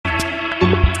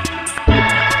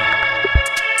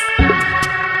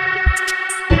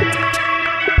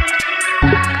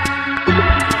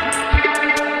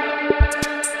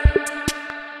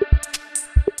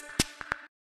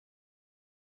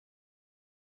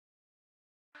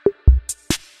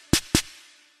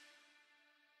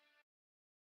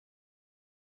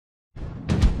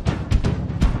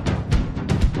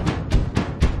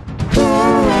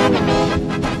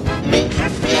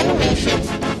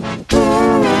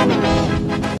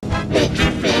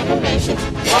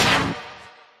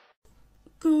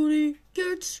Cody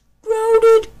gets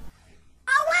grounded.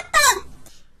 Oh, what the?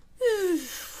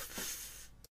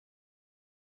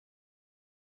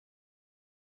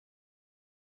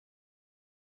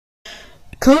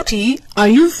 Cody, are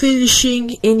you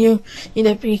finishing in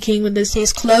the picking when this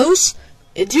is closed?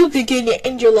 Did you begin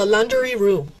in your laundry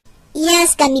room?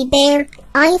 Yes, Gummy Bear.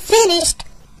 I'm finished.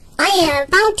 I am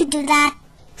about to do that.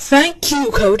 Thank you,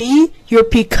 Cody. You're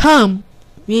becoming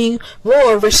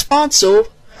more responsible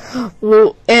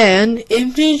and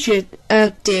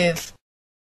initiative.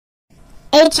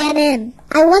 H&M.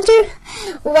 I wonder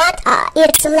what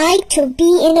it's like to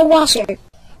be in a washer.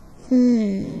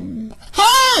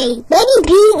 Hey, maybe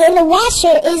being in a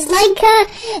washer is like a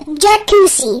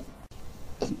jacuzzi.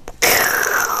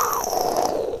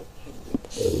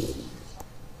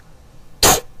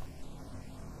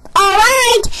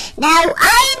 Alright, now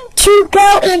I'm to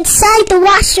go inside the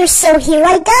washer, so here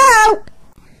I go.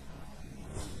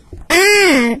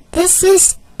 This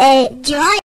is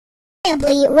enjoyably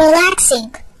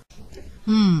relaxing.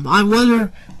 I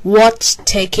wonder what's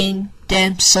taking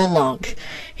them so long.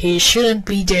 He shouldn't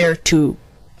be there to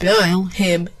bail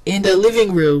him in the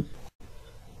living room.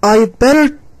 I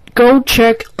better go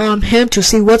check on him to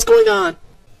see what's going on.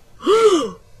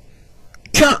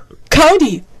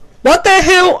 Cody, what the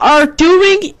hell are you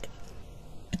doing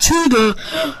to the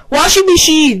washing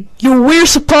machine? You were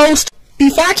supposed to be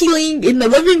vacuuming in the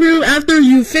living room after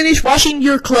you finish washing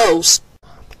your clothes.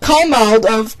 Come out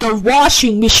of the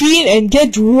washing machine and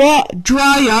get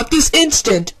dry up this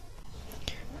instant.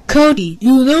 Cody,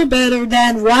 you know better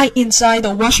than right inside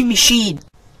the washing machine.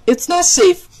 It's not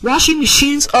safe. Washing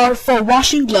machines are for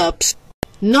washing gloves,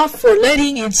 not for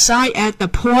letting inside. At the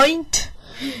point,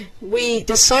 we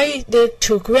decided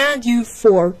to grant you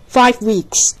for 5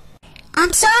 weeks.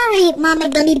 I'm sorry, Mama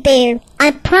Gummy Bear.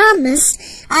 I promise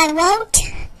I won't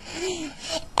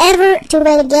ever do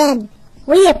it again.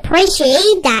 We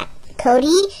appreciate that,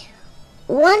 Cody.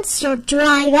 Once you're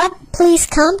dried up, please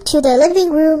come to the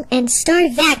living room and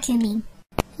start vacuuming.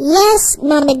 Yes,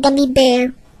 Mama Gummy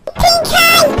Bear.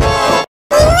 Pink